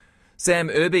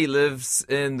Sam Irby lives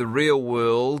in the real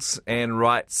world and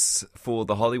writes for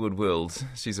the Hollywood world.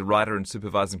 She's a writer and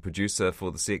supervising producer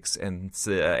for the Sex and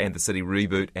the City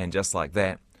reboot and Just Like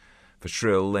That, for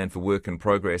Shrill and for Work in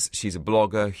Progress. She's a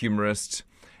blogger, humorist,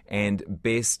 and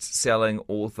best-selling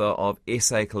author of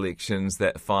essay collections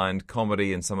that find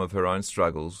comedy in some of her own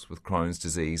struggles with Crohn's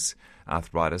disease,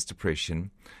 arthritis, depression,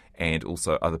 and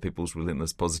also other people's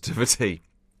relentless positivity.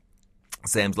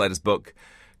 Sam's latest book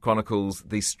chronicles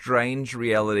the strange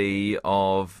reality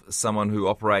of someone who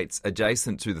operates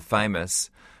adjacent to the famous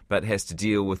but has to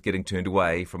deal with getting turned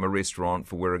away from a restaurant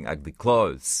for wearing ugly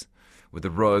clothes, with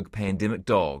a rogue pandemic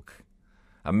dog,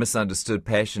 a misunderstood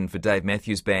passion for Dave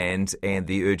Matthews Band, and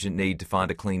the urgent need to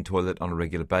find a clean toilet on a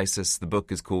regular basis. The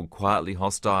book is called Quietly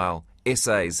Hostile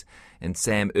Essays, and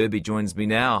Sam Irby joins me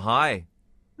now. Hi.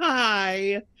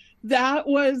 Hi. That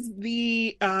was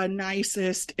the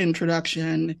nicest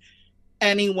introduction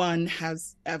anyone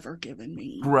has ever given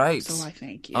me. Great. So I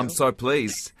thank you. I'm so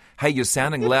pleased. Hey, you're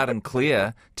sounding loud and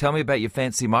clear. Tell me about your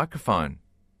fancy microphone.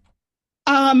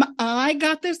 I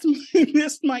got this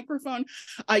microphone.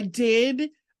 I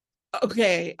did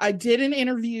an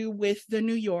interview with the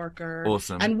New Yorker.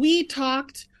 Awesome. And we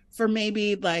talked for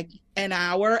maybe like an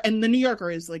hour, and the New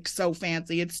Yorker is like so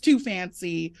fancy. It's too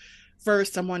fancy for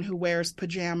someone who wears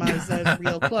pajamas as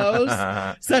real clothes,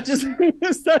 such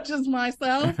as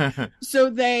myself. So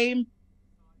in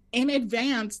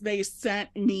advance, they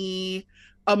sent me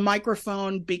a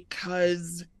microphone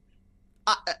because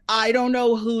I don't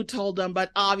know who told them, but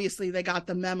obviously they got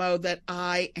the memo that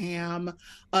I am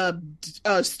a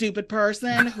stupid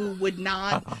person who would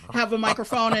not have a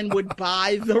microphone and would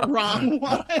buy the wrong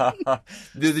one.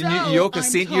 The New Yorker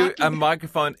sent you a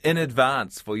microphone in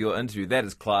advance for your interview. That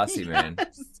is classy, man.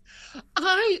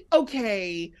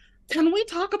 Okay. Can we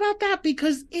talk about that?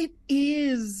 Because it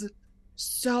is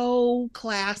so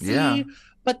classy. Yeah.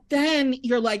 But then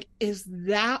you're like, is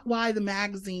that why the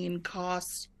magazine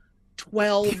costs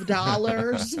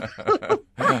 $12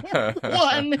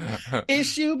 one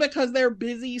issue, because they're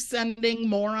busy sending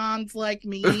morons like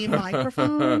me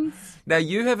microphones? Now,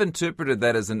 you have interpreted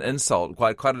that as an insult,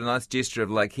 quite a nice gesture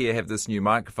of like, here, have this new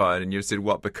microphone, and you said,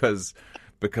 what, because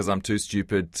I'm too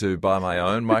stupid to buy my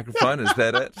own microphone? Is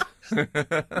that it?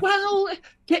 Well,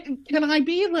 can I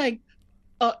be like,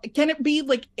 can it be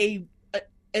like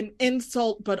an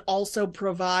insult but also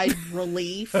provide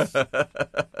relief?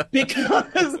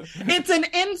 Because it's an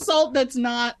insult that's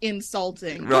not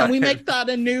insulting. Right. Can we make that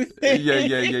a new thing?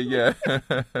 Yeah.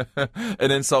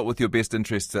 An insult with your best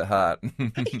interests at heart.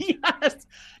 Yes.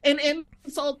 An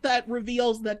insult that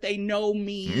reveals that they know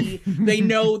me. They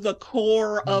know the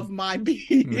core of my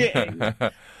being.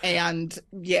 And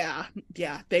yeah,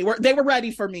 they were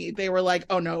ready for me. They were like,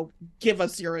 oh no, give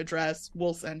us your address.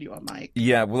 We'll send you a mic.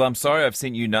 Yeah, well, I'm sorry I've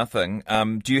sent you nothing.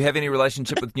 Do you have any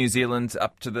relationship with New Zealand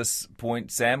up to this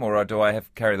point, Sam, or do I have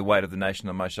to carry the weight of the nation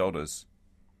on my shoulders?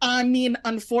 I mean,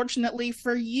 unfortunately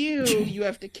for you, you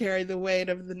have to carry the weight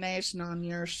of the nation on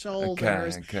your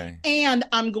shoulders. Okay. And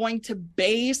I'm going to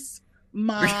base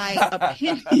my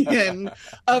opinion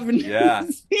of New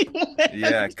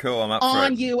Zealand cool. I'm up on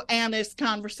for it. you and this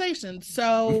conversation.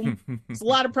 So it's a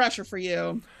lot of pressure for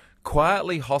you.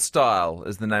 Quietly Hostile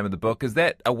is the name of the book. Is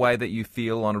that a way that you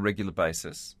feel on a regular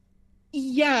basis?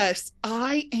 Yes,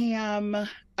 I am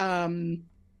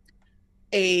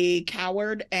a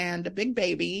coward and a big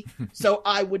baby. So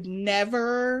I would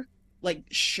never like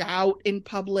shout in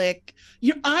public.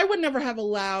 I would never have a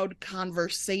loud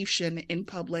conversation in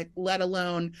public, let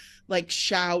alone like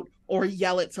shout or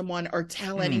yell at someone or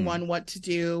tell anyone what to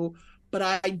do. But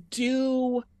I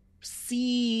do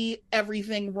see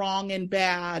everything wrong and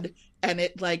bad, and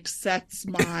it like sets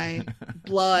my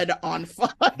blood on fire.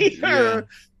 Yeah.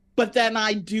 But then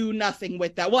I do nothing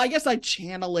with that. Well, I guess I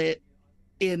channel it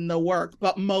in the work,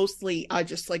 but mostly I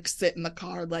just like sit in the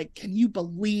car like, can you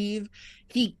believe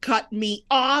he cut me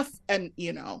off? And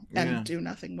do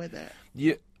nothing with it.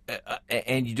 Yeah.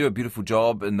 And you do a beautiful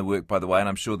job in the work, by the way, and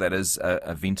I'm sure that is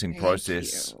a venting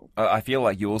process. I feel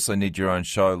like you also need your own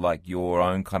show, like your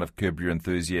own kind of Curb Your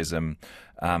Enthusiasm,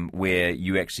 where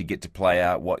you actually get to play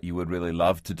out what you would really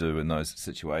love to do in those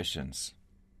situations.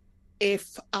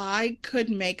 If I could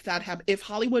make that happen, if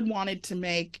Hollywood wanted to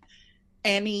make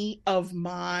any of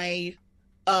my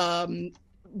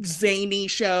zany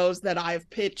shows that I've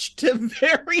pitched to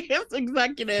various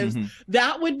executives,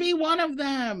 that would be one of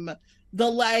them. The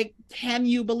like, can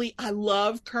you believe, I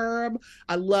love Curb,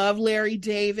 I love Larry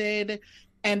David,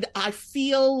 and I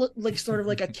feel like sort of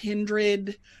like a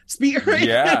kindred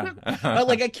spirit,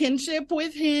 like a kinship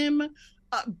with him,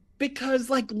 because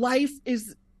like life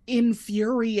is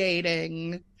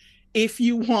infuriating if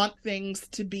you want things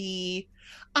to be,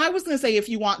 I was going to say if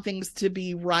you want things to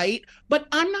be right, but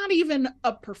I'm not even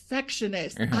a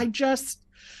perfectionist. I just,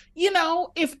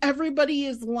 if everybody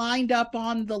is lined up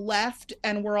on the left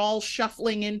and we're all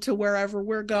shuffling into wherever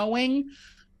we're going,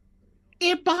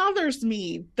 it bothers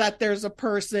me that there's a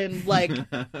person like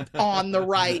on the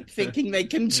right thinking they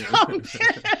can jump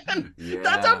in. Yeah.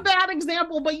 That's a bad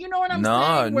example, but you know what I'm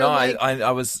saying? No,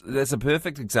 I was. That's a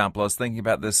perfect example. I was thinking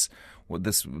about this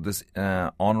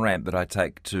on-ramp that I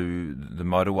take to the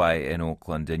motorway in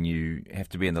Auckland, and you have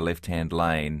to be in the left-hand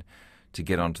lane to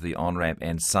get onto the on-ramp,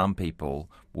 and some people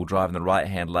will drive in the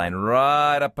right-hand lane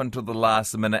right up until the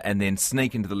last minute and then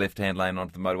sneak into the left-hand lane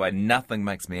onto the motorway. Nothing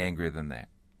makes me angrier than that.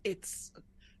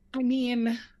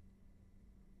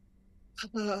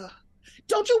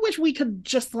 Don't you wish we could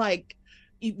just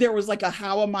there was a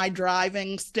 "How am I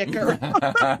driving" sticker on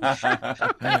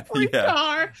every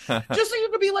car, just so you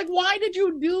could be like, why did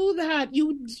you do that?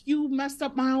 You messed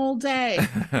up my whole day.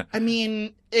 I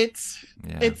mean, it's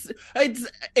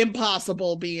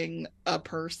impossible being a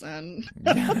person.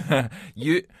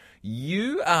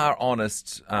 You are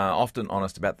honest, often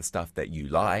honest about the stuff that you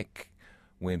like.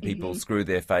 When people screw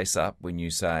their face up, when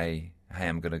you say, "Hey,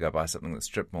 I'm going to go buy something at the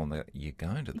strip mall," and they're, "You're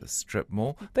going to the strip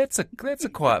mall?" That's a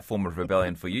quiet form of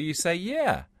rebellion for you. You say,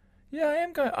 "Yeah, I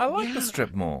am going. I like the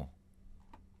strip mall."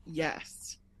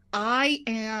 Yes, I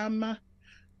am.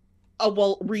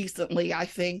 Well, recently, I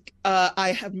think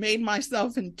I have made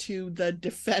myself into the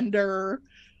defender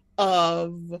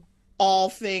of all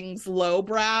things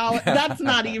lowbrow. That's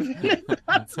not even.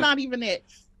 That's not even it.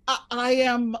 I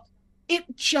am. It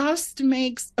just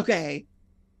makes, okay,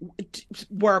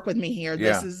 work with me here.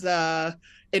 This is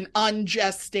an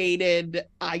ungestated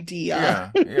idea.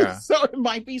 Yeah. So it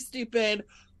might be stupid,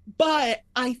 but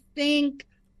I think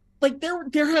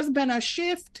there has been a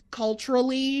shift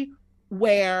culturally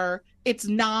where it's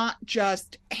not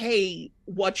just, hey,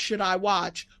 what should I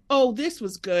watch? Oh, this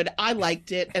was good. I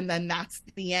liked it. And then that's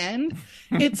the end.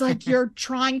 It's like you're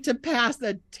trying to pass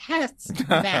a test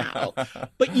now,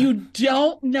 but you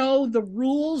don't know the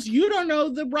rules. You don't know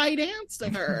the right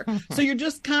answer. So you're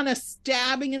just kind of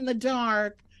stabbing in the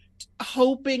dark,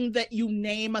 hoping that you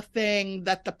name a thing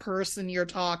that the person you're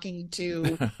talking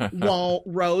to won't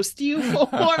roast you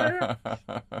for.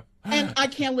 And I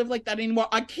can't live like that anymore.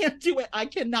 I can't do it. I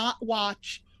cannot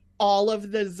watch all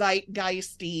of the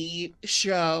zeitgeisty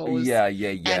shows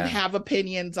and have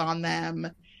opinions on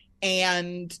them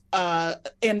and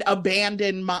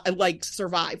abandon my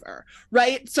Survivor,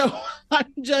 right? So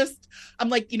I'm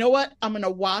like, you know what? I'm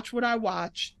gonna watch what I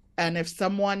watch, and if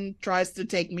someone tries to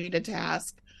take me to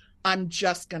task, I'm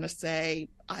just gonna say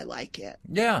I like it.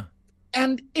 Yeah.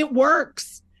 And it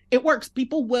works.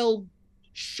 People will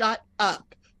shut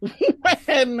up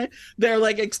when they're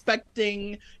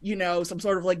expecting, some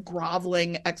sort of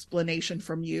groveling explanation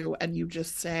from you, and you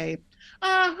just say,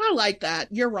 I like that.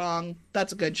 You're wrong.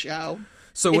 That's a good show.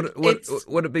 So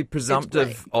would it be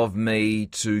presumptive of me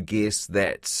to guess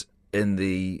that in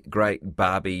the great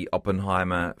Barbie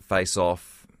Oppenheimer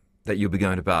face-off that you'll be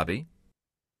going to Barbie?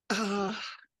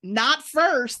 Not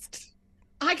first.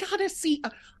 I gotta see.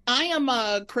 I am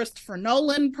a Christopher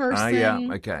Nolan person. Yeah,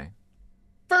 okay.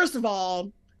 First of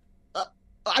all,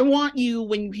 I want you,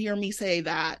 when you hear me say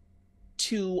that,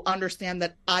 to understand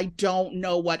that I don't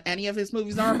know what any of his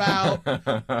movies are about.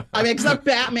 I mean, except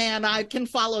Batman, I can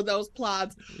follow those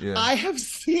plots. Yeah. I have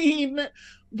seen,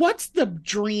 what's the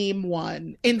dream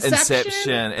one?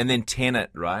 Inception, and then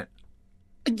Tenet, right?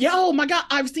 Oh my God,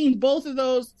 I've seen both of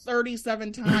those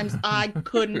 37 times. I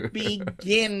couldn't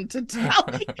begin to tell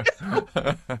you.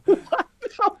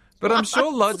 But I'm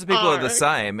sure loads of people are the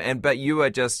same, but you are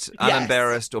just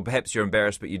unembarrassed, or perhaps you're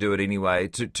embarrassed, but you do it anyway,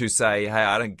 to say, hey,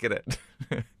 I don't get it.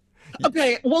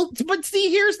 Okay, well, but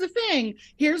see, here's the thing.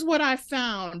 Here's what I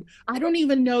found. I don't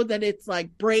even know that it's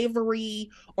bravery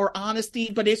or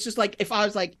honesty, but it's just if I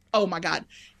was oh my God,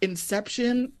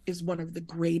 Inception is one of the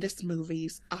greatest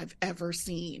movies I've ever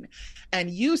seen. And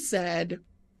you said,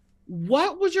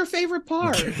 what was your favorite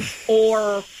part?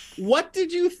 Or what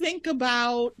did you think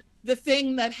about the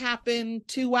thing that happened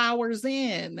 2 hours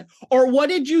in? Or what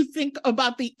did you think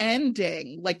about the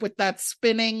ending? With that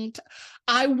spinning,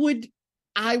 I would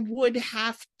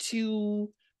have to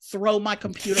throw my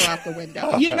computer out the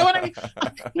window. You know what I mean?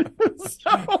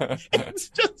 So it's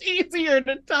just easier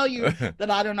to tell you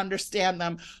that I don't understand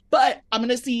them. But I'm going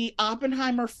to see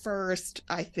Oppenheimer first,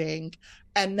 I think.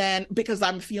 And then, because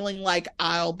I'm feeling like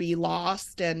I'll be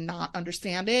lost and not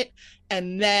understand it.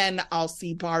 And then I'll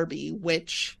see Barbie,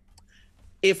 which,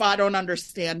 if I don't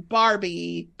understand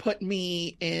Barbie, put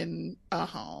me in a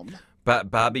home.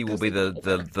 Barbie will be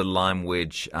the lime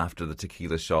wedge after the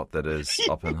tequila shot that is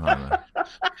Oppenheimer.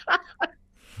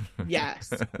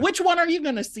 Yes. Which one are you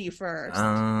going to see first?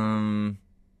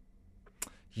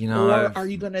 You know, or are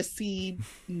you going to see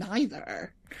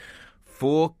neither?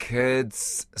 4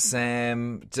 kids,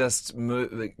 Sam. Just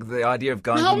the idea of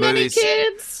going How to many movies.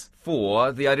 kids?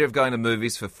 4. The idea of going to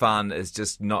movies for fun is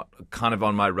just not kind of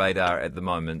on my radar at the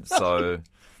moment. So,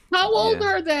 how old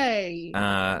are they?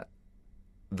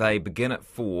 They begin at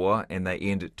 4 and they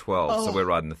end at 12. So we're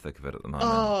right in the thick of it at the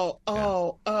moment.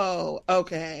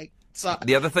 Okay. So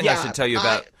the other thing I should tell you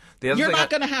about you're not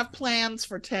going to have plans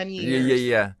for 10 years.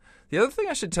 Yeah. The other thing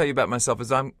I should tell you about myself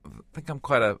is I think I'm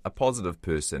quite a positive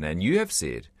person, and you have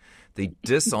said the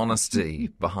dishonesty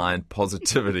behind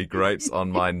positivity grates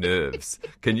on my nerves.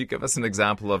 Can you give us an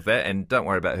example of that? And don't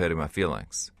worry about hurting my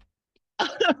feelings.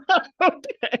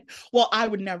 Okay. Well, I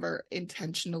would never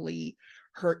intentionally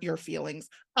hurt your feelings.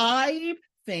 I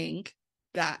think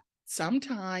that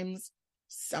sometimes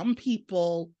some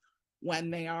people,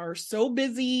 when they are so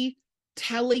busy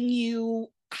telling you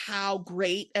how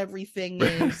great everything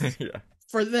is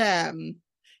for them,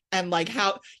 and like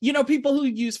how, people who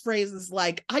use phrases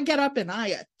like, I get up and I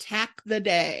attack the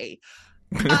day.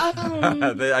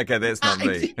 Okay, that's not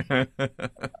me.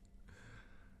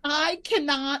 I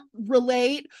cannot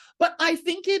relate, but I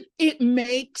think it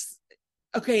makes,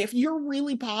 if you're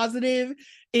really positive,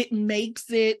 it makes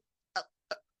it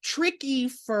tricky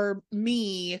for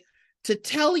me to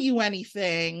tell you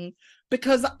anything,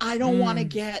 because I don't want to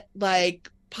get like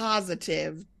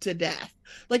positive to death.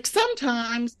 Like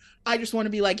sometimes I just want to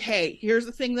be like, hey, here's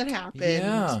the thing that happened.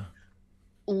 Yeah.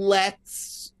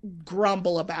 Let's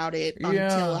grumble about it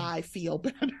until I feel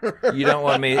better. You don't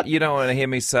want to hear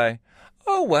me say,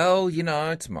 oh, well,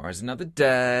 tomorrow's another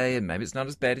day, and maybe it's not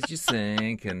as bad as you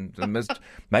think, and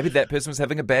maybe that person was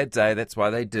having a bad day, that's why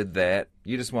they did that.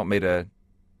 You just want me to,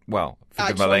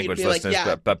 forgive my language, listeners,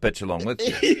 but bitch along with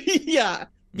you.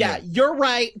 Yeah, you're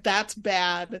right, that's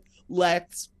bad,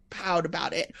 let's pout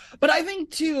about it. But I think,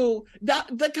 too, that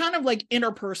the kind of, like,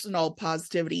 interpersonal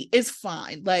positivity is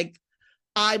fine. Like,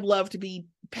 I'd love to be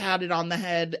patted on the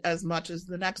head as much as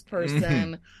the next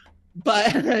person.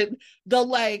 But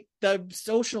the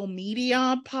social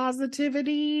media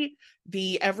positivity,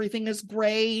 the everything is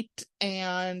great,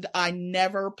 and I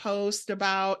never post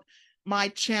about my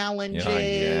challenges.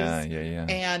 Yeah.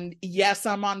 And yes,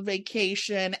 I'm on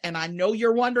vacation, and I know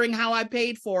you're wondering how I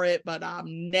paid for it, but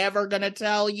I'm never going to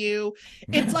tell you.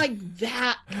 It's like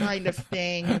that kind of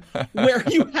thing where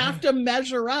you have to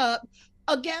measure up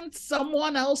against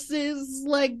someone else's,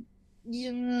 like,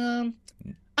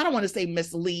 I don't want to say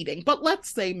misleading, but let's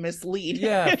say misleading.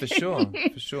 Yeah, for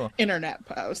sure. Internet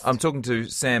post. I'm talking to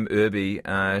Sam Irby.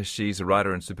 She's a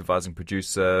writer and supervising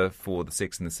producer for the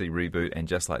Sex and the City reboot and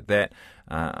Just Like That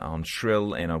on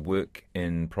Shrill and a work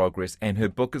in progress. And her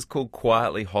book is called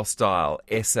Quietly Hostile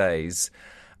Essays.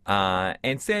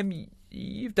 And Sam,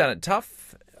 you've done it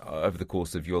tough over the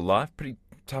course of your life. Pretty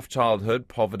tough childhood,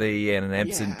 poverty and an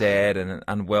absent dad and an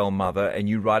unwell mother. And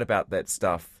you write about that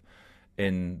stuff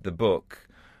in the book.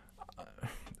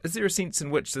 Is there a sense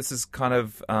in which this is kind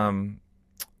of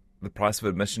the price of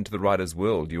admission to the writer's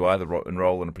world? You either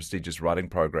enroll in a prestigious writing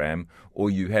program or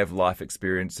you have life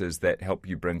experiences that help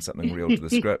you bring something real to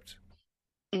the script.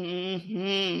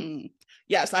 Mm-hmm.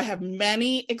 Yes, I have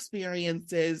many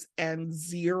experiences and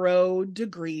 0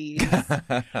 degrees,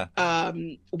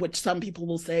 which some people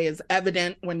will say is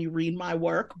evident when you read my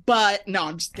work. But no,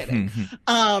 I'm just kidding.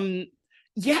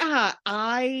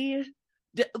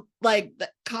 Like the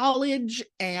college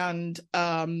and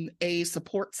a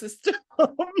support system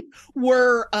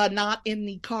were not in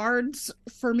the cards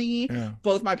for me.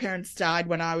 Both my parents died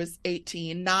when I was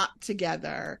 18, not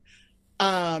together,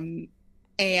 and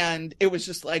it was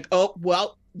just like, oh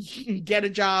well, you can get a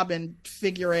job and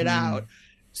figure it out.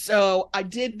 So I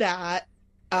did that.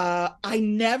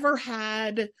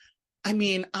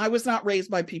 I was not raised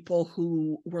by people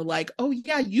who were like, oh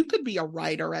yeah, you could be a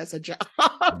writer as a job.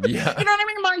 Yeah. You know what I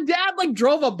mean? My dad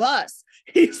drove a bus.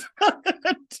 He's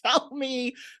gonna tell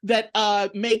me that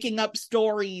making up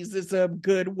stories is a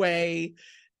good way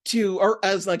to, or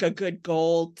as like a good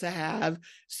goal to have.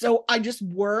 So I just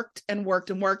worked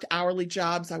hourly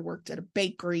jobs. I worked at a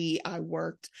bakery. I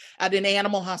worked at an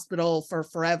animal hospital for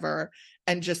forever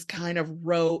and just kind of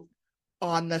wrote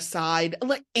on the side,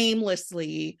 like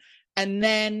aimlessly. And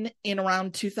then in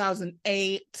around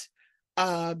 2008,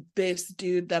 this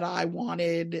dude that I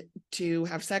wanted to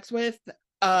have sex with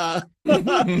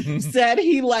said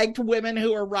he liked women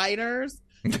who are writers.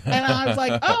 And I was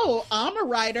like, oh, I'm a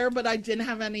writer, but I didn't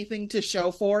have anything to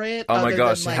show for it. Oh my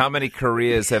gosh, how many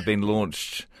careers have been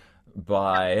launched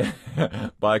by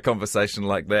by a conversation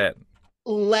like that.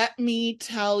 Let me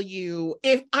tell you,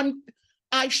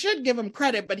 I should give him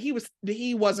credit, but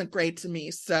he wasn't great to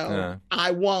me, so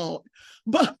I won't.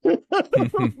 But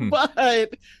but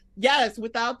yes,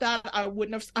 without that, I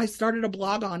wouldn't have. I started a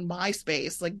blog on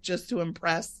MySpace, like just to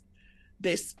impress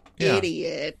this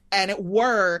idiot, and it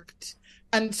worked.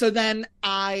 And so then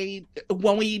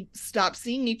when we stopped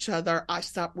seeing each other, I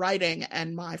stopped writing,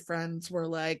 and my friends were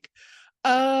like,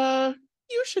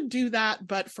 you should do that,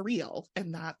 but for real.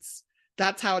 And that's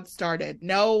how it started.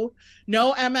 No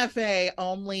MFA,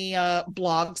 only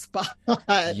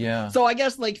Blogspot. Yeah. So I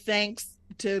guess like thanks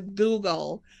to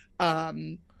Google,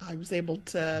 I was able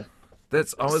to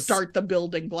start the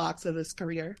building blocks of this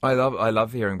career. I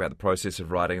love hearing about the process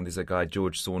of writing. There's a guy,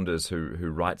 George Saunders, who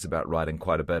writes about writing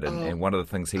quite a bit, and one of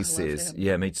the things he says,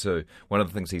 yeah, me too. One of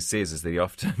the things he says is that he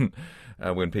often,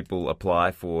 when people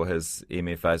apply for his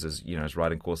MFAs, his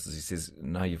writing courses, he says,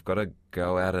 no, you've got to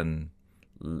go out and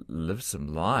live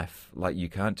some life. Like, you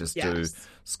can't just do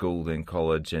school, then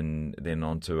college, and then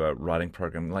onto a writing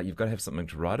program. Like, you've got to have something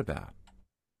to write about.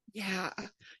 Yeah.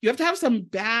 You have to have some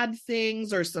bad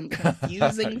things or some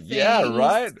confusing things. Yeah,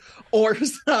 right. Or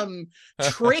some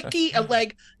tricky,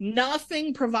 like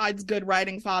nothing provides good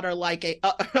writing fodder like a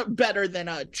better than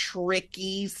a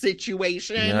tricky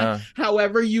situation,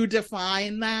 however you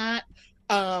define that.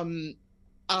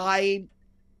 I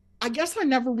guess I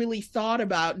never really thought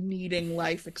about needing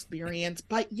life experience,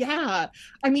 but yeah,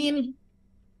 I mean,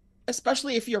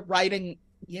 especially if you're writing,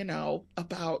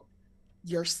 about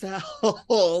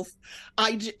yourself.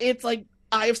 It's like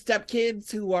I have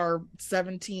stepkids who are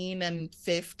 17 and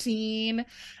 15,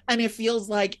 and it feels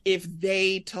like if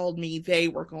they told me they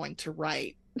were going to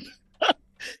write,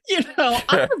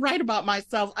 I would write about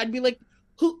myself. I'd be like,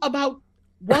 who about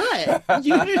what?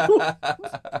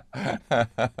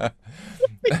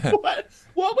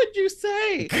 What would you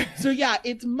say? So yeah,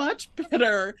 it's much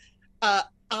better. I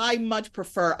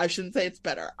shouldn't say it's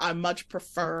better. I much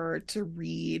prefer to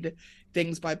read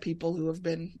things by people who have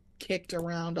been kicked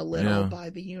around a little by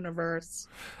the universe.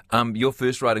 Your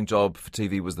first writing job for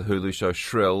TV was the Hulu show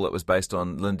Shrill. It was based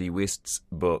on Lindy West's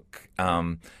book,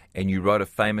 and you wrote a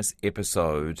famous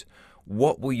episode.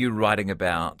 What were you writing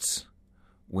about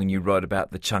when you wrote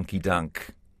about the chunky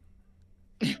dunk?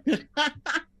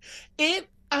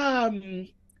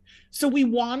 So we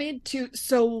wanted to.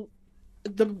 So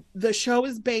the show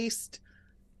is based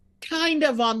kind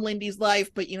of on Lindy's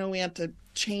life, but we had to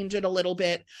change it a little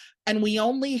bit, and we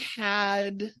only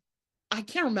had, I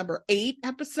can't remember, 8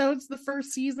 episodes the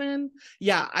first season.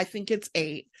 Yeah, I think it's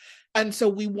 8. And so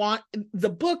the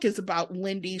book is about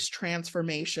Lindy's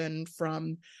transformation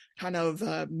from kind of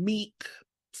a meek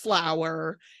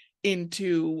flower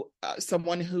into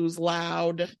someone who's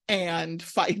loud and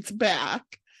fights back.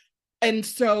 And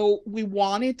so we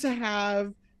wanted to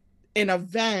have an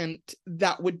event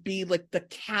that would be like the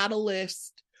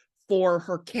catalyst for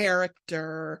her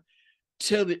character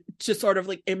to sort of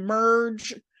like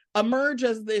emerge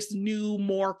as this new,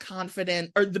 more confident,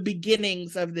 or the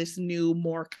beginnings of this new,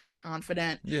 more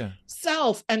confident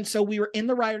self. And so we were in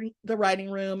the writing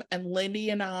room, and Lindy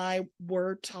and I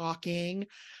were talking,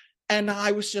 and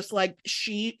I was just like,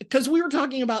 because we were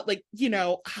talking about like,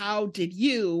 how did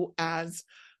you, as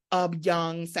a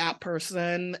young fat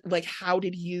person, like how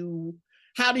did you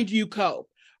cope?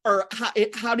 Or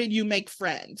how did you make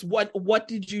friends? What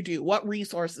did you do? What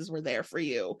resources were there for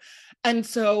you? And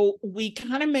so we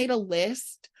kind of made a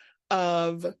list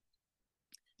of,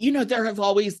 there have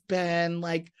always been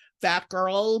like fat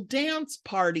girl dance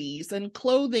parties and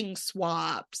clothing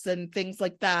swaps and things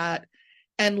like that.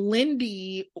 And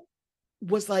Lindy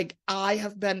was like, I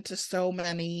have been to so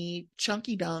many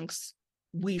chunky dunks.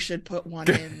 We should put one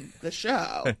in the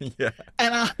show. Yeah.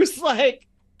 And I was like,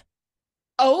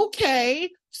 okay.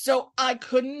 So I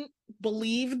couldn't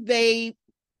believe they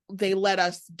let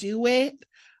us do it.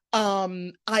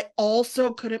 I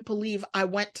also couldn't believe I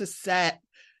went to set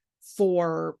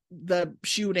for the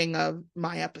shooting of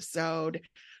my episode,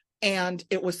 and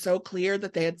it was so clear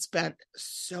that they had spent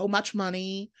so much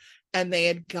money and they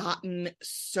had gotten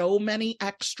so many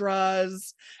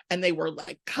extras, and they were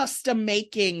like custom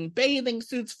making bathing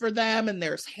suits for them, and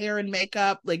there's hair and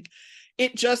makeup. Like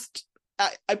it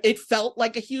felt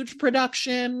like a huge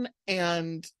production,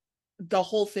 and the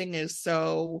whole thing is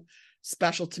so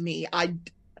special to me. I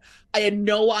had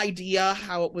no idea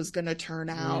how it was going to turn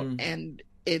out, and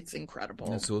it's incredible.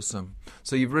 That's awesome.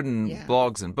 So you've written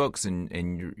blogs and books, and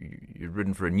you've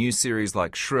written for a new series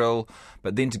like Shrill,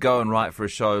 but then to go and write for a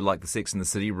show like the Sex and the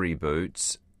City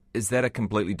reboot, is that a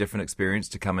completely different experience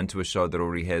to come into a show that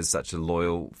already has such a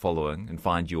loyal following and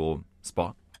find your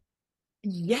spot?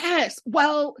 Yes.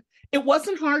 Well, it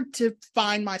wasn't hard to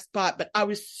find my spot, but I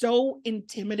was so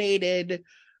intimidated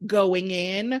going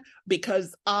in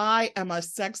because I am a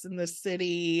Sex and the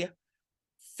City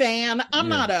fan. I'm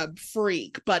Yeah. not a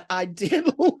freak, but I did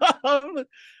love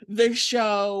the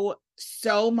show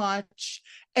so much.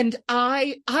 And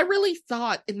I really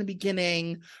thought in the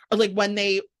beginning, or like when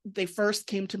they first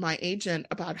came to my agent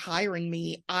about hiring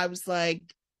me, I was like,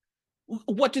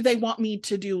 what do they want me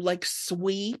to do? Like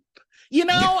sweep? You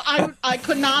know, I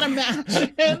could not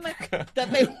imagine that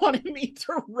they wanted me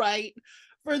to write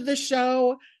for the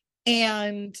show.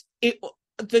 And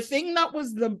the thing that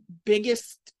was the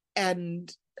biggest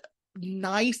and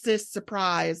nicest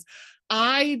surprise,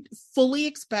 I fully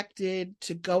expected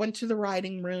to go into the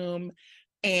writing room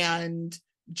and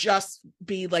just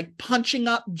be like punching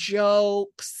up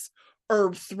jokes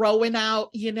or throwing out,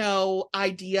 you know,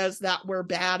 ideas that were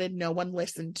bad and no one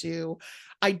listened to.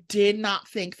 I did not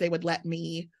think they would let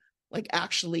me like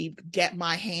actually get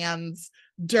my hands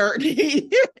dirty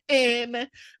in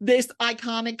this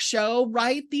iconic show,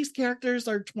 right? These characters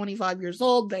are 25 years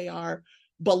old. They are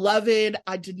beloved.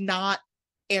 I did not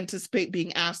anticipate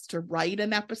being asked to write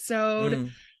an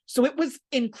episode. So it was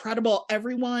incredible.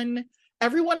 Everyone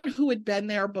who had been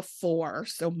there before,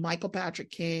 so Michael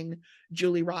Patrick King,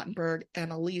 Julie Rottenberg,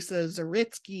 and Elisa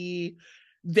Zaritsky,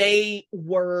 they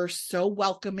were so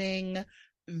welcoming.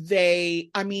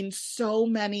 So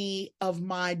many of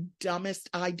my dumbest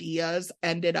ideas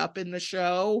ended up in the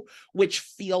show, which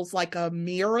feels like a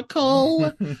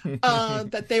miracle.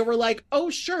 That they were like, oh,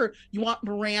 sure, you want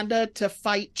Miranda to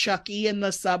fight Chucky in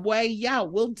the subway? Yeah,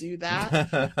 we'll do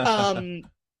that.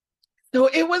 So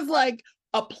it was like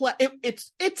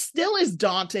it still is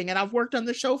daunting, and I've worked on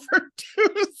the show for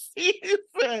 2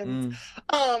 seasons.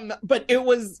 But it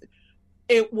was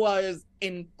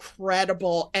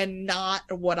incredible and not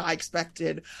what I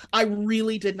expected. I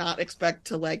really did not expect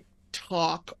to like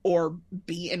talk or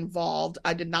be involved.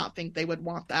 I did not think they would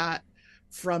want that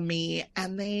from me,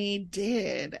 and they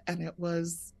did. And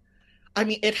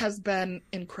it has been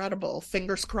incredible.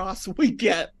 Fingers crossed we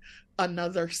get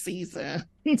another season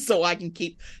so I can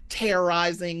keep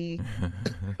terrorizing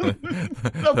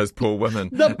those poor women,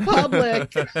 the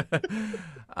public.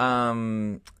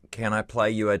 Can I play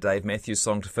you a Dave Matthews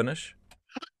song to finish?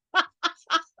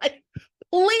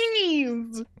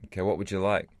 Please. Okay, what would you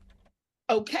like?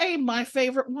 Okay, my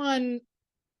favorite one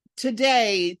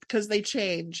today, because they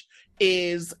change,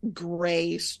 is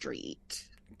Gray Street.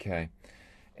 Okay.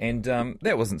 And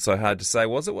that wasn't so hard to say,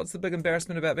 was it? What's the big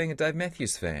embarrassment about being a Dave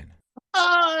Matthews fan?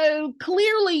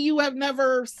 Clearly you have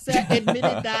never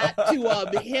admitted that to a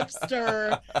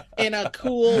hipster in a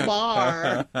cool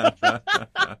bar.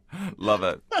 Love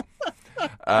it.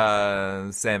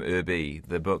 Sam Irby,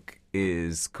 the book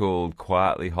is called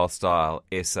Quietly Hostile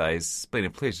Essays. It's been a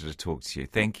pleasure to talk to you.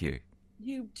 Thank you.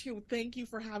 You too. Thank you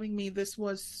for having me. This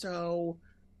was so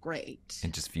great.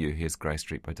 And just for you, here's Grey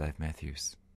Street by Dave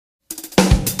Matthews.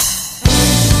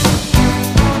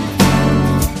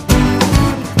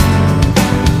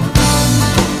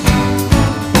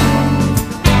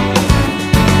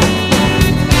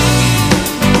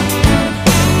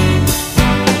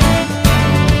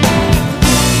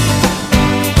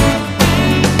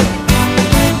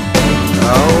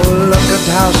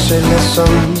 How she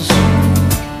listens.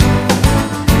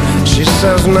 She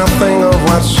says nothing of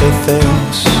what she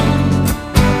thinks.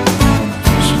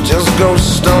 She just goes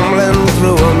stumbling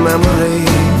through her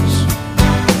memories,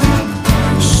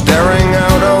 staring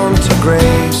out onto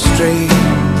Grey Street.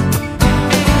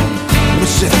 And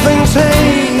she thinks,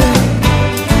 hey,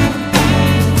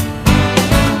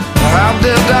 how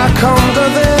did I come to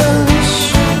this?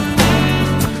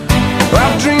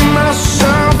 I've dreamed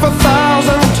myself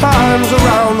 1,000 times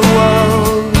around the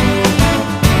world,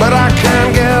 but I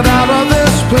can't get out of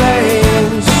this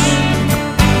place.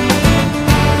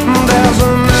 There's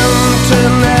an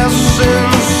emptiness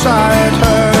inside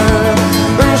her,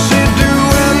 and she'd do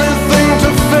anything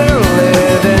to fill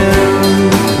it in.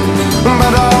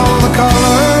 But all the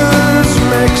colors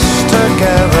mixed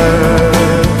together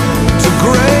to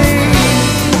gray,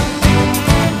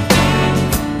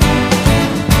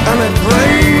 and it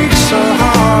breaks her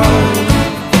heart.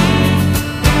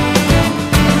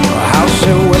 How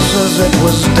she wishes it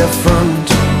was different.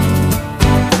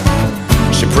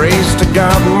 She prays to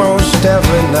God most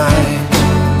every night,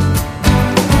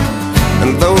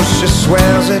 and though she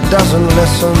swears it doesn't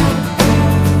listen,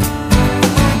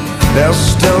 there's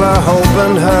still a hope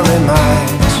in her he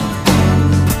might.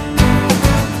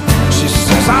 She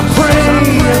says, I pray,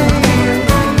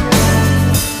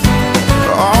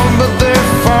 all but they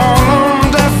fall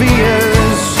on deaf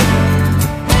ears.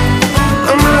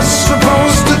 Am I supposed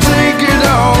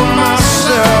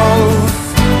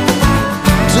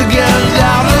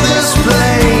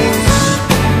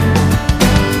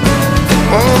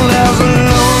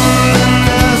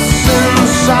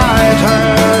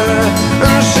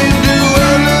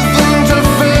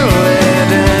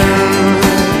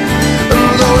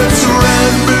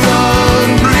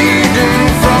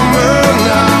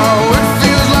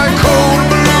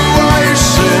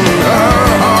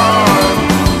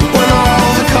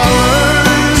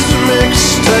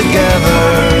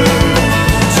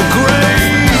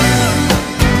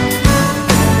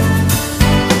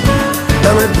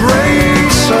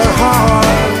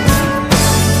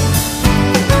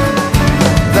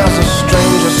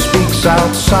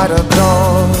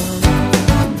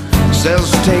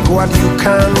take what you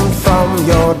can from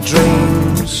your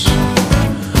dreams,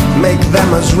 make them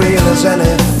as real as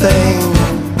anything.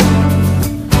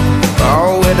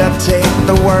 Oh, it'd take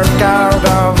the work out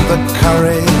of the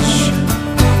courage.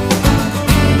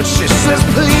 But she says,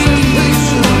 please